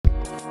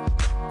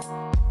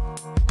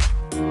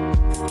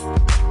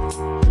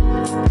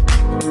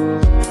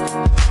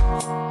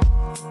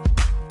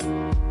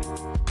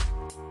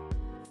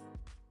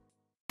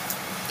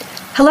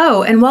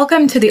Hello, and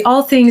welcome to the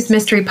All Things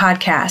Mystery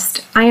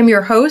Podcast. I am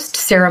your host,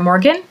 Sarah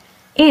Morgan,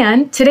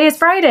 and today is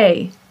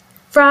Friday.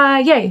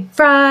 Friday.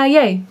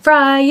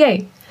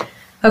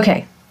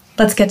 Okay,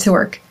 let's get to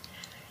work.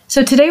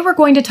 So today we're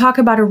going to talk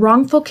about a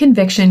wrongful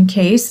conviction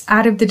case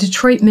out of the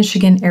Detroit,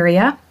 Michigan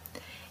area.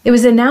 It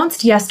was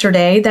announced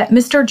yesterday that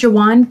Mr.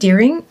 Juwan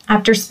Deering,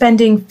 after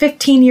spending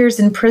 15 years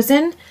in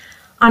prison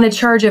on a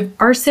charge of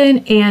arson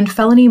and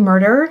felony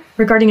murder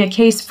regarding a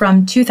case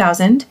from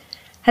 2000,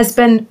 has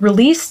been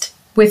released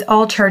with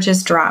all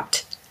charges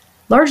dropped,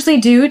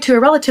 largely due to a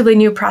relatively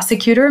new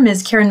prosecutor,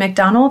 Ms. Karen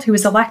McDonald, who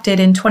was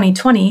elected in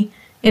 2020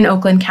 in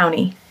Oakland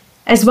County,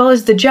 as well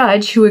as the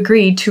judge who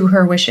agreed to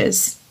her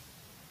wishes.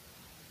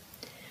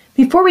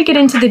 Before we get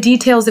into the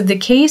details of the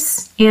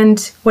case and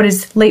what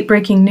is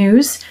late-breaking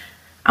news,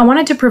 I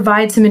wanted to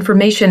provide some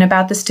information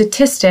about the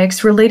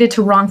statistics related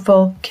to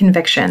wrongful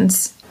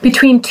convictions.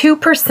 Between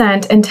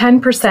 2% and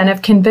 10%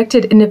 of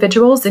convicted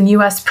individuals in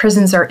U.S.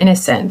 prisons are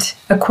innocent,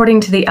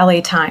 according to the LA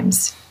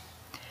Times.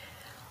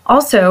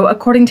 Also,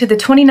 according to the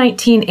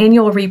 2019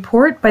 annual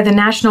report by the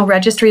National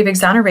Registry of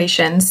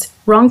Exonerations,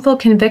 wrongful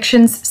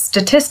convictions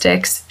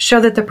statistics show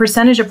that the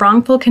percentage of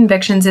wrongful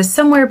convictions is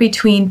somewhere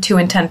between 2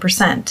 and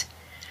 10%,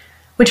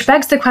 which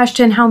begs the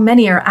question how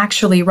many are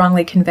actually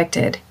wrongly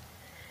convicted.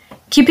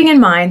 Keeping in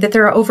mind that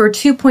there are over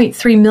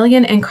 2.3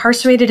 million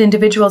incarcerated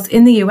individuals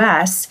in the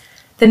U.S.,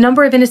 the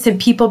number of innocent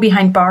people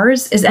behind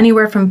bars is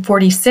anywhere from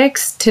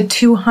 46 to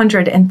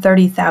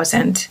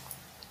 230,000.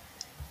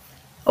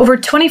 Over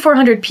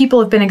 2,400 people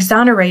have been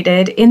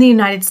exonerated in the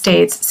United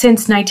States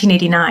since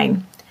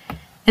 1989,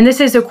 and this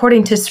is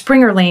according to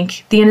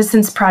SpringerLink, the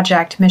Innocence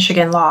Project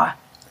Michigan Law.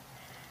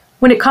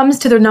 When it comes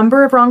to the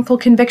number of wrongful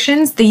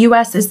convictions, the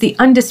U.S. is the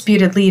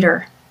undisputed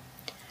leader.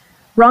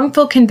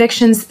 Wrongful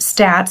convictions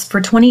stats for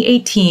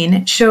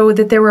 2018 show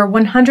that there were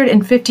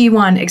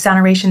 151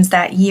 exonerations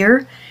that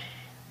year,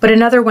 but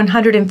another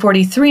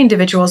 143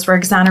 individuals were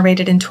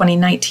exonerated in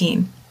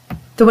 2019.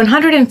 The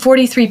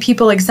 143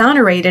 people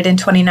exonerated in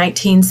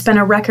 2019 spent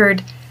a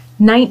record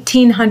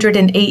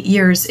 1,908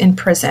 years in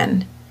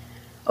prison.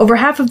 Over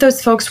half of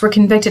those folks were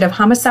convicted of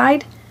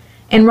homicide,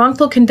 and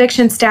wrongful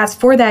conviction stats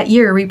for that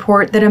year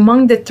report that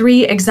among the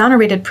 3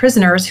 exonerated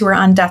prisoners who were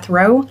on death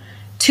row,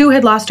 2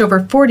 had lost over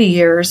 40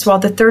 years, while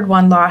the third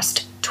one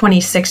lost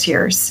 26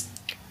 years.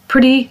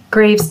 Pretty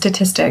grave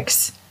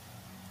statistics.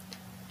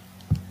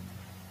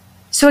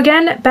 So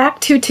again,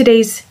 back to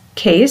today's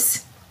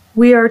case.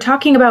 We are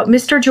talking about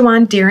Mr.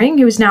 Juwan Deering,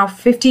 who is now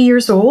 50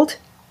 years old.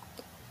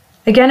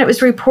 Again, it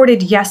was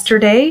reported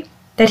yesterday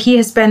that he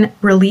has been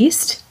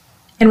released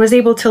and was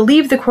able to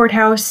leave the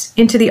courthouse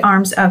into the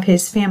arms of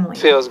his family.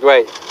 Feels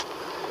great.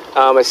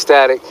 I'm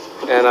ecstatic,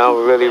 and I'm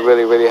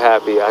really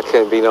happy. I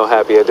couldn't be no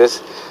happier.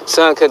 This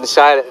sun couldn't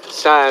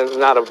shine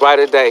not a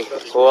brighter day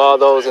for all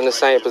those in the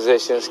same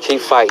positions.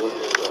 Keep fighting.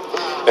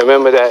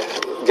 Remember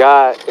that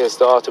God is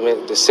the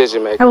ultimate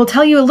decision maker. I will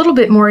tell you a little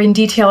bit more in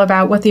detail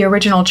about what the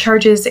original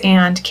charges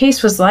and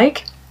case was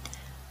like,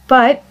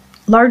 but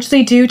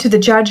largely due to the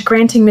judge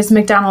granting Ms.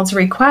 McDonald's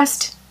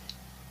request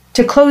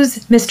to close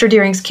Mr.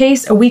 Deering's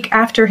case a week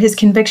after his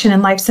conviction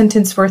and life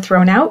sentence were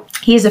thrown out,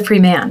 he is a free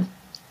man.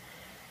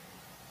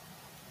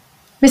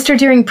 Mr.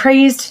 Deering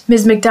praised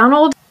Ms.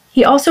 McDonald.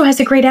 He also has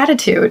a great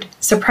attitude,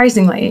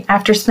 surprisingly,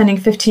 after spending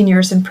 15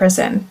 years in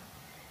prison.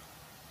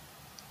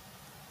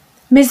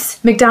 Ms.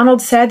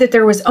 McDonald said that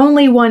there was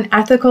only one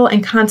ethical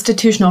and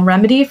constitutional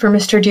remedy for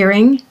Mr.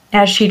 Deering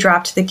as she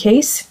dropped the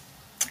case.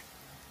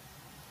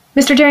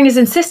 Mr. Deering has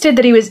insisted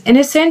that he was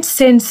innocent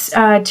since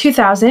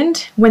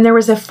 2000, when there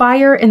was a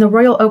fire in the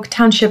Royal Oak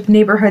Township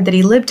neighborhood that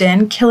he lived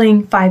in,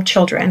 killing 5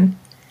 children.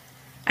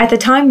 At the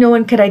time, no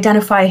one could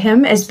identify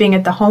him as being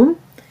at the home,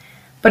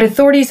 but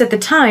authorities at the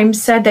time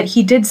said that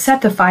he did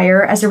set the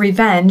fire as a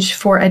revenge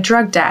for a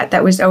drug debt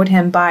that was owed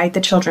him by the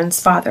children's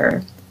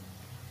father.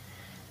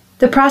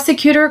 The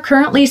prosecutor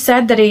currently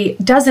said that a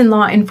dozen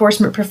law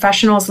enforcement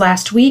professionals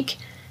last week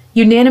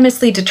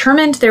unanimously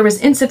determined there was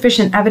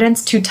insufficient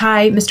evidence to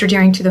tie Mr.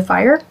 Deering to the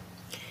fire,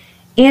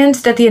 and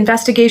that the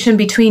investigation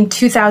between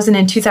 2000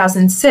 and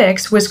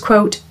 2006 was,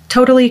 quote,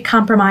 totally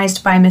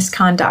compromised by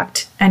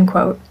misconduct, end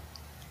quote.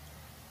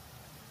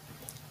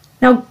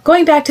 Now,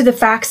 going back to the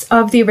facts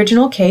of the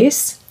original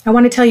case, I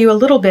want to tell you a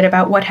little bit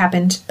about what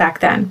happened back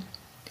then.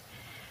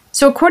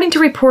 So according to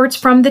reports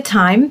from the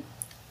time,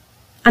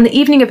 on the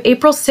evening of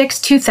April 6,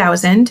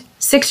 2000,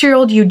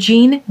 6-year-old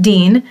Eugene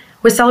Dean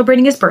was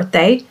celebrating his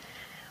birthday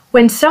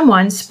when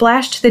someone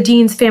splashed the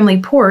Deans' family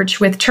porch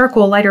with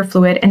charcoal lighter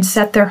fluid and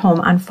set their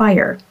home on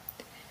fire.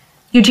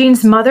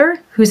 Eugene's mother,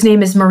 whose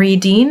name is Marie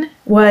Dean,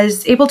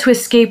 was able to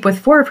escape with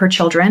 4 of her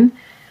children,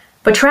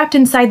 but trapped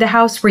inside the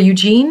house were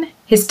Eugene,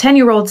 his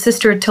 10-year-old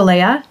sister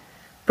Talea,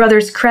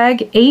 brothers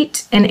Craig,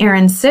 8, and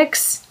Aaron,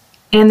 6,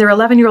 and their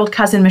 11-year-old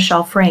cousin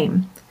Michelle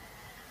Frame.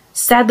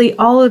 Sadly,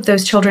 all of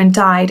those children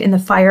died in the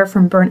fire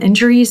from burn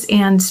injuries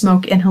and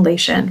smoke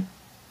inhalation.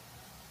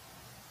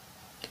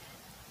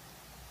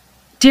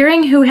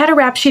 Deering, who had a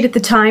rap sheet at the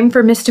time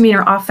for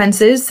misdemeanor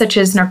offenses such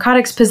as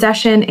narcotics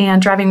possession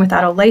and driving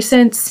without a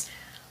license,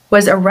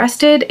 was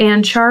arrested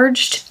and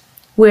charged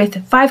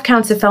with 5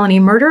 counts of felony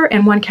murder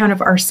and 1 count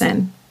of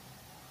arson.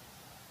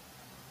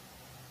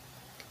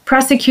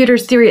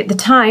 Prosecutors' theory at the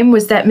time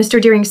was that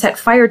Mr. Deering set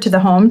fire to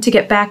the home to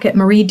get back at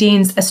Marie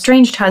Dean's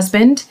estranged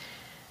husband,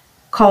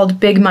 called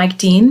Big Mike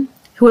Dean,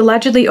 who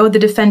allegedly owed the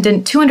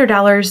defendant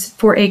 $200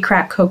 for a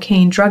crack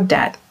cocaine drug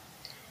debt.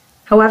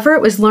 However,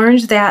 it was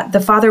learned that the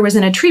father was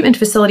in a treatment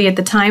facility at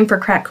the time for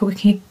crack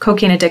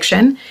cocaine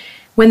addiction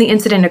when the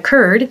incident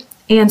occurred,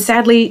 and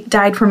sadly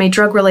died from a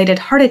drug-related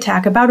heart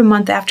attack about a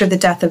month after the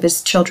death of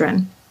his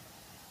children.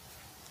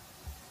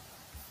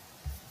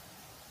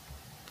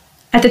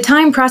 At the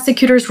time,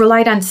 prosecutors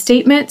relied on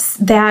statements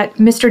that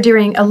Mr.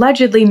 Deering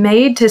allegedly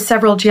made to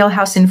several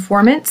jailhouse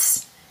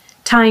informants,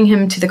 tying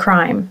him to the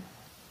crime.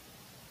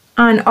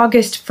 On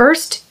August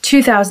 1st,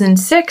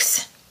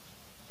 2006,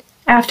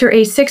 after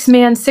a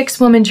 6-man,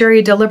 6-woman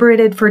jury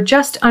deliberated for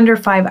just under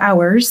 5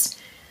 hours,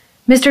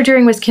 Mr.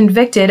 Deering was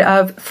convicted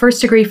of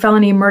first-degree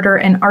felony murder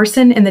and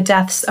arson in the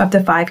deaths of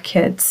the 5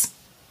 kids.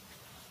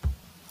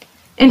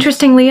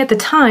 Interestingly, at the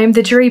time,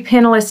 the jury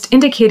panelists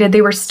indicated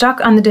they were stuck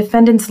on the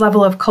defendant's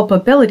level of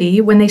culpability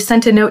when they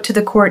sent a note to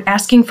the court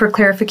asking for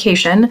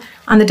clarification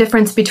on the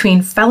difference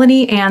between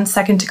felony and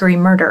second-degree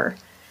murder.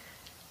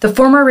 The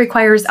former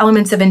requires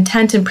elements of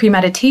intent and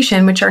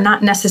premeditation, which are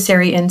not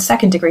necessary in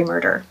second-degree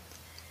murder.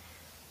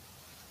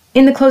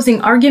 In the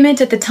closing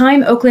argument at the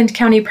time, Oakland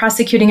County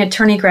Prosecuting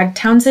Attorney Greg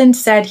Townsend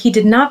said he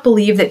did not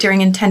believe that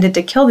Deering intended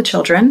to kill the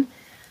children,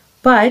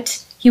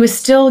 but he was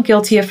still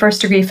guilty of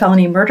first-degree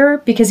felony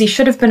murder because he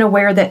should have been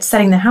aware that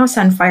setting the house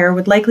on fire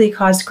would likely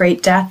cause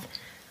great death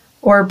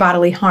or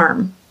bodily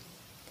harm.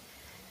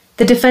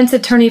 The defense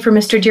attorney for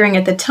Mr. Deering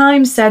at the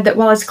time said that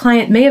while his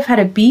client may have had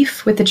a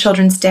beef with the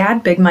children's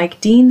dad, Big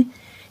Mike Dean,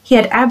 he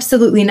had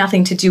absolutely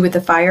nothing to do with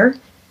the fire,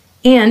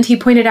 and he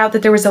pointed out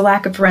that there was a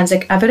lack of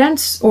forensic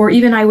evidence or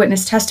even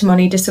eyewitness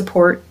testimony to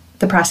support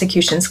the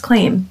prosecution's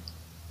claim.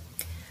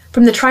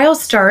 From the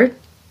trial's start,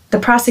 the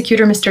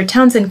prosecutor, Mr.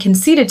 Townsend,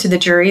 conceded to the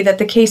jury that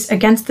the case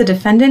against the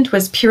defendant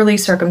was purely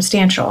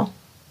circumstantial.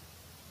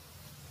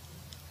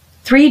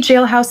 3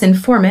 jailhouse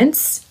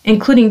informants,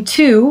 including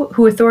 2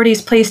 who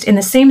authorities placed in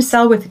the same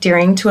cell with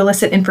Deering to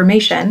elicit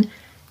information,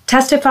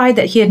 testified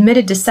that he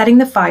admitted to setting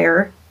the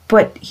fire,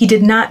 but he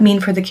did not mean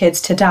for the kids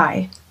to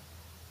die.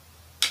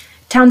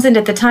 Townsend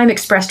at the time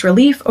expressed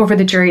relief over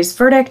the jury's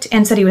verdict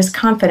and said he was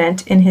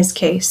confident in his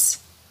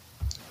case.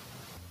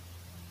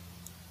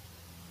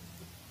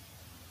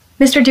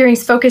 Mr.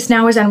 Deering's focus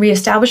now is on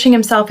reestablishing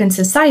himself in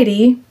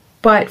society,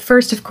 but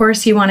first, of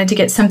course, he wanted to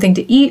get something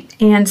to eat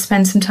and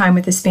spend some time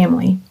with his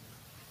family.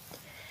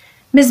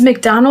 Ms.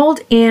 McDonald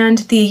and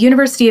the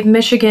University of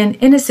Michigan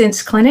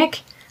Innocence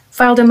Clinic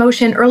filed a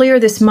motion earlier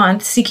this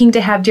month seeking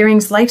to have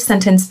Deering's life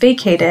sentence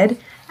vacated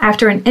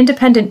after an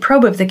independent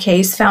probe of the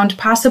case found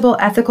possible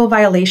ethical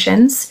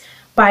violations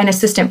by an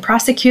assistant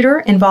prosecutor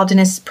involved in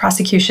his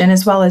prosecution,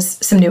 as well as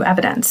some new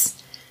evidence.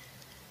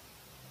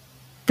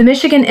 The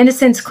Michigan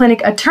Innocence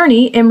Clinic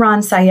attorney,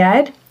 Imran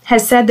Syed,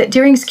 has said that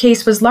Deering's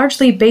case was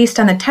largely based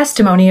on the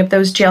testimony of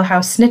those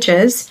jailhouse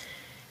snitches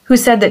who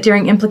said that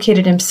Deering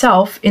implicated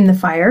himself in the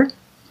fire.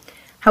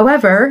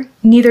 However,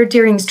 neither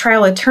Deering's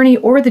trial attorney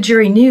or the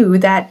jury knew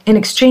that in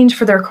exchange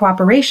for their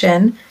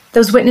cooperation,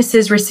 those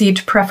witnesses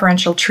received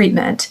preferential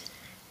treatment,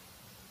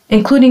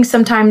 including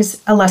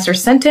sometimes a lesser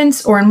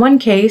sentence, or in one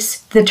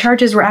case, the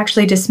charges were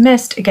actually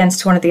dismissed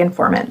against one of the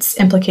informants,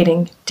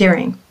 implicating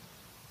Deering.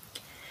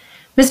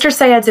 Mr.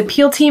 Syed's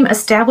appeal team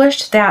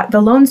established that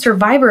the lone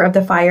survivor of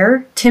the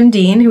fire, Tim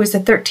Dean, who was a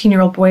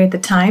 13-year-old boy at the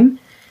time,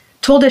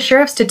 told a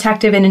sheriff's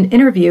detective in an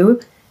interview,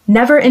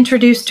 never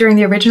introduced during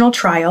the original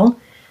trial,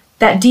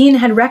 that Dean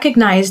had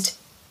recognized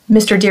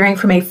Mr. Deering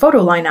from a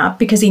photo lineup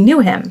because he knew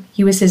him.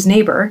 He was his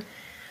neighbor.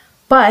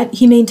 But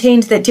he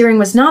maintained that Deering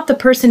was not the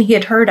person he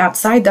had heard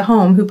outside the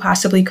home who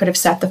possibly could have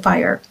set the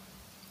fire.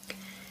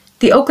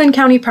 The Oakland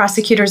County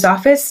Prosecutor's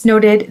Office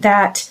noted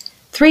that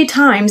 3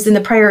 times in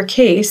the prior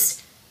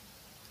case,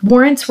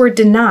 warrants were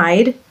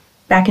denied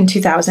back in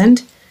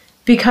 2000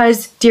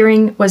 because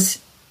Deering was,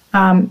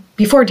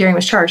 before Deering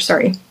was charged,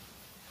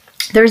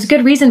 There's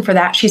good reason for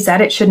that, she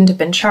said. It shouldn't have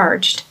been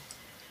charged.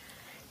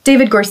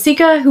 David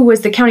Gorsica, who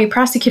was the county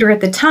prosecutor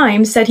at the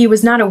time, said he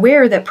was not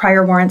aware that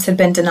prior warrants had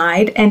been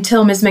denied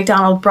until Ms.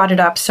 McDonald brought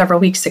it up several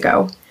weeks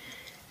ago.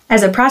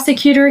 As a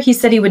prosecutor, he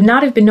said he would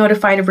not have been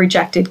notified of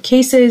rejected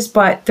cases,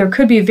 but there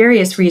could be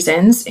various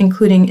reasons,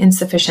 including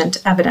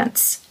insufficient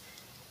evidence.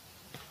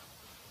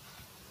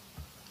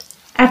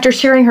 After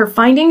sharing her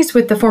findings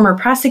with the former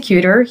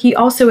prosecutor, he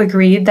also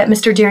agreed that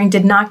Mr. Deering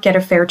did not get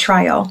a fair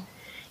trial.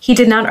 He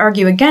did not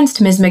argue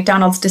against Ms.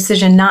 McDonald's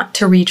decision not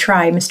to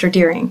retry Mr.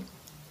 Deering.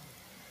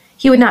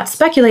 He would not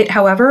speculate,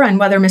 however, on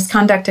whether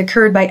misconduct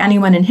occurred by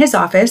anyone in his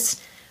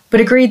office, but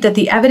agreed that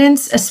the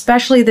evidence,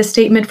 especially the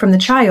statement from the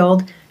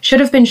child, should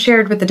have been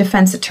shared with the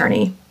defense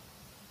attorney.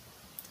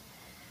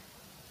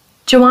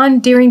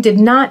 Jawan Deering did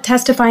not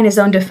testify in his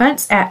own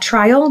defense at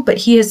trial, but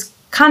he has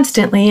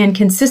constantly and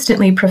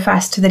consistently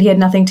professed that he had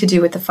nothing to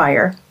do with the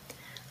fire.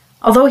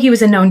 Although he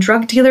was a known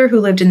drug dealer who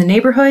lived in the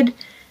neighborhood,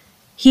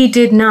 he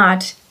did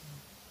not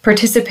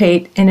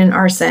participate in an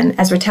arson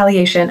as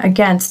retaliation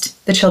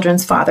against the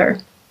children's father.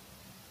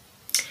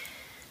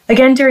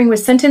 Again, Deering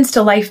was sentenced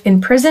to life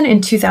in prison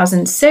in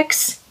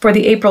 2006 for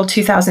the April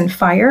 2000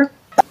 fire.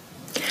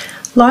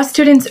 Law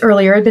students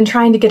earlier had been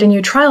trying to get a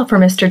new trial for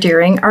Mr.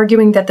 Deering,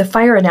 arguing that the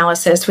fire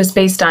analysis was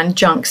based on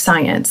junk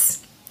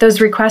science.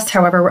 Those requests,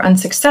 however, were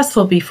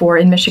unsuccessful before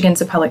in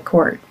Michigan's appellate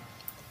court.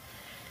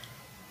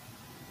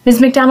 Ms.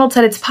 McDonald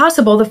said it's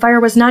possible the fire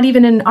was not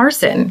even an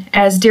arson,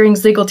 as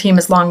Deering's legal team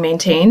has long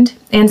maintained,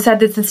 and said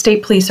that the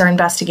state police are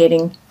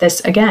investigating this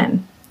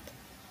again.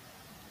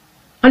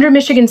 Under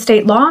Michigan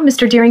state law,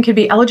 Mr. Deering could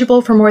be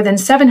eligible for more than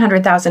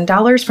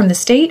 $700,000 from the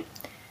state,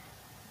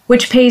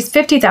 which pays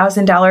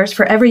 $50,000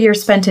 for every year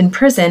spent in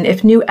prison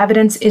if new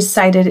evidence is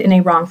cited in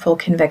a wrongful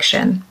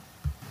conviction.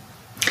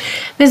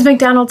 Ms.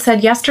 McDonald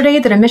said yesterday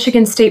that a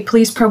Michigan State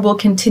Police probe will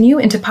continue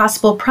into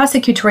possible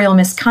prosecutorial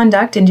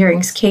misconduct in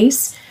Deering's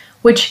case,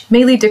 which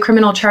may lead to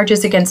criminal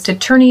charges against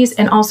attorneys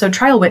and also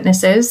trial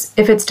witnesses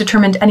if it's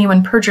determined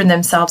anyone perjured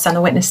themselves on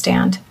the witness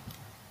stand.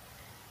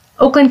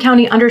 Oakland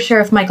County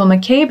Undersheriff Michael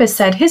McCabe has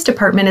said his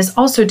department is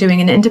also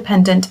doing an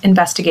independent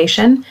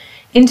investigation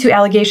into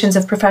allegations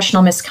of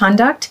professional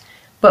misconduct,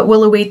 but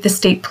will await the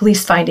state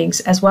police findings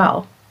as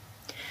well.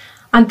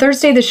 On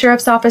Thursday, the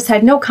sheriff's office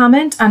had no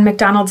comment on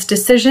McDonald's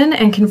decision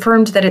and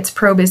confirmed that its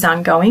probe is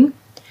ongoing.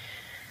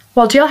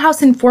 While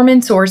jailhouse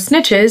informants or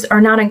snitches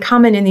are not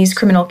uncommon in these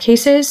criminal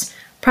cases,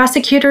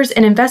 prosecutors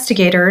and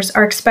investigators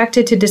are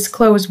expected to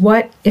disclose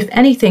what, if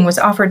anything, was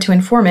offered to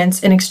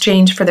informants in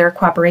exchange for their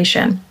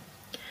cooperation.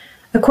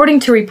 According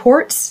to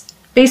reports,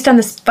 based on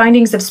the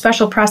findings of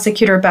Special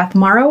Prosecutor Beth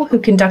Morrow, who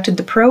conducted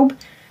the probe,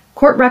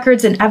 court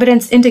records and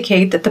evidence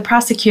indicate that the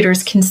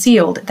prosecutors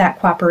concealed that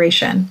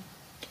cooperation.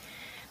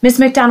 Ms.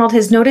 McDonald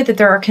has noted that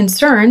there are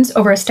concerns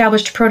over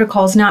established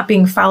protocols not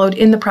being followed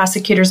in the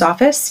prosecutor's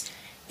office,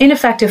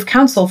 ineffective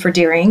counsel for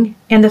Deering,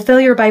 and the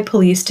failure by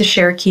police to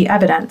share key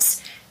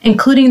evidence,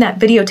 including that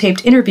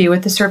videotaped interview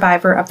with the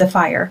survivor of the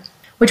fire,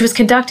 which was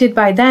conducted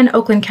by then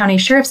Oakland County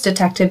Sheriff's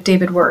Detective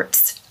David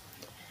Wirtz.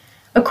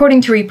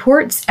 According to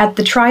reports, at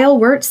the trial,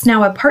 Wirtz,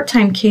 now a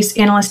part-time case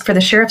analyst for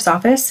the sheriff's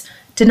office,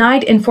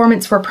 denied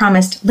informants were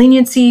promised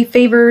leniency,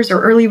 favors,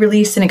 or early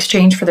release in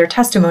exchange for their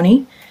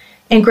testimony,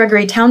 and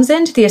Gregory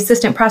Townsend, the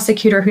assistant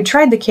prosecutor who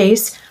tried the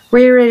case,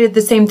 reiterated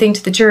the same thing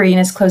to the jury in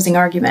his closing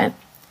argument.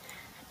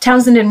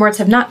 Townsend and Wirtz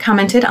have not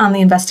commented on the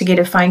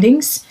investigative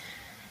findings.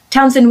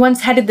 Townsend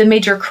once headed the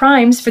major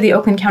crimes for the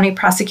Oakland County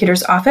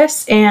Prosecutor's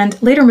Office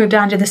and later moved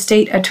on to the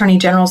State Attorney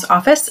General's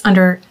office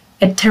under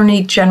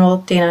Attorney General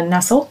Dana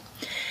Nessel.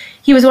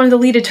 He was one of the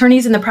lead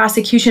attorneys in the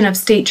prosecution of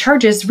state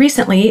charges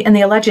recently in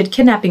the alleged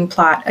kidnapping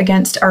plot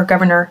against our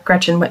Governor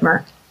Gretchen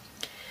Whitmer.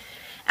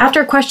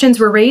 After questions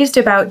were raised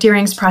about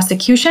Deering's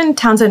prosecution,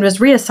 Townsend was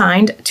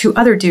reassigned to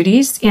other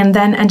duties and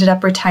then ended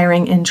up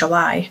retiring in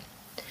July.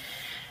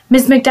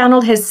 Ms.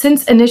 McDonald has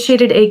since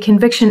initiated a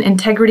conviction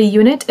integrity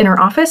unit in her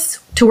office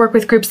to work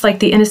with groups like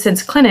the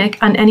Innocence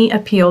Clinic on any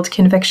appealed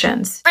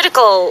convictions.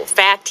 Critical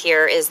fact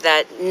here is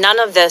that none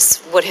of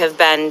this would have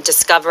been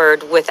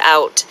discovered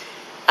without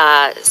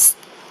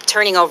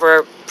turning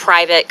over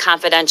private,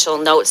 confidential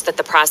notes that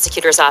the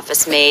prosecutor's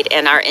office made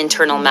in our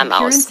internal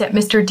memos. At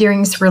Mr.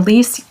 Deering's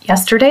release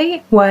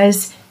yesterday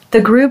was the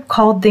group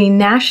called the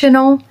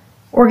National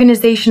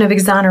Organization of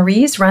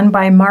Exonerees, run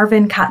by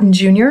Marvin Cotton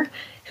Jr.,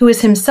 who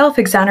was himself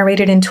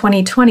exonerated in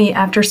 2020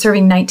 after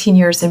serving 19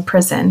 years in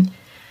prison.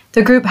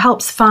 The group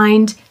helps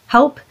find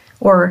help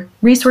or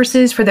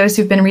resources for those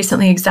who've been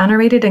recently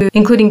exonerated,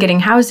 including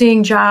getting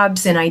housing,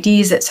 jobs, and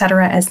IDs,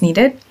 etc. as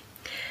needed.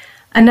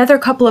 Another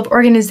couple of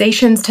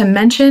organizations to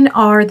mention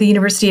are the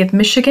University of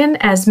Michigan.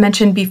 As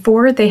mentioned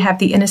before, they have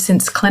the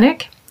Innocence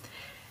Clinic.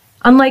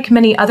 Unlike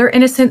many other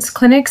Innocence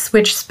Clinics,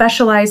 which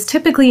specialize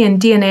typically in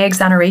DNA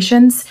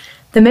exonerations,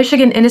 the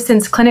Michigan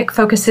Innocence Clinic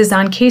focuses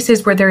on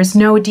cases where there is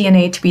no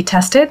DNA to be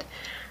tested.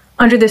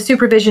 Under the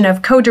supervision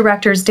of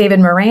co-directors David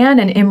Moran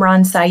and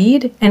Imran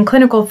Saeed and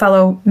clinical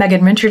fellow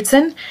Megan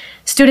Richardson,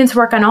 students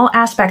work on all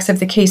aspects of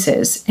the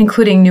cases,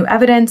 including new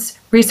evidence,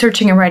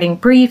 researching and writing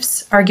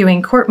briefs,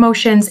 arguing court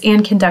motions,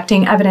 and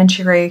conducting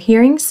evidentiary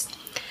hearings.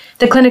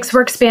 The clinic's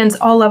work spans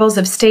all levels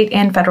of state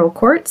and federal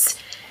courts.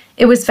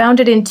 It was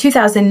founded in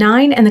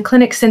 2009, and the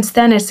clinic since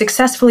then has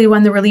successfully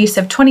won the release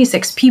of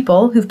 26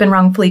 people who've been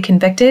wrongfully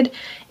convicted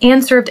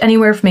and served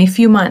anywhere from a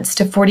few months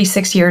to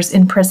 46 years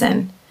in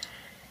prison.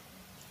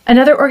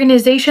 Another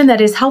organization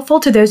that is helpful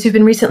to those who've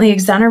been recently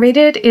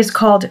exonerated is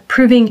called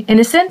Proving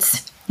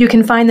Innocence. You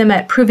can find them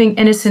at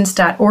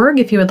provinginnocence.org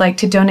if you would like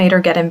to donate or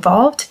get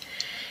involved.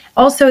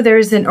 Also,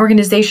 there's an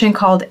organization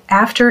called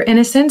After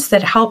Innocence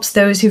that helps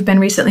those who've been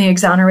recently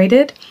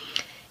exonerated.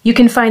 You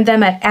can find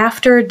them at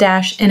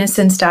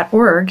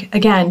after-innocence.org,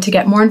 again, to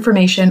get more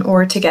information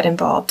or to get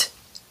involved.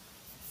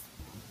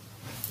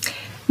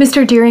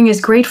 Mr. Deering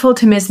is grateful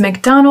to Ms.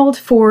 McDonald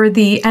for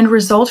the end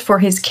result for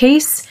his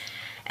case.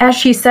 As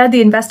she said,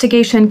 the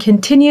investigation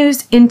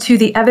continues into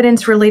the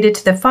evidence related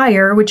to the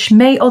fire, which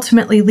may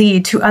ultimately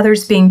lead to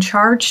others being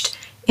charged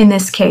in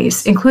this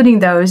case, including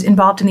those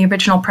involved in the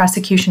original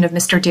prosecution of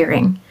Mr.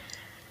 Deering.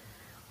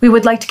 We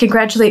would like to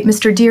congratulate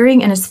Mr.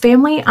 Deering and his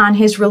family on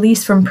his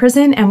release from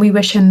prison, and we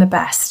wish him the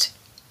best.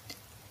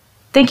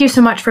 Thank you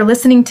so much for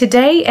listening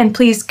today, and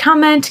please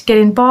comment, get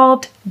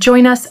involved,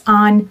 join us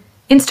on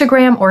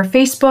Instagram or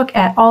Facebook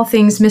at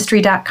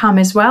allthingsmystery.com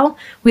as well.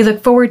 We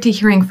look forward to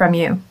hearing from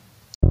you.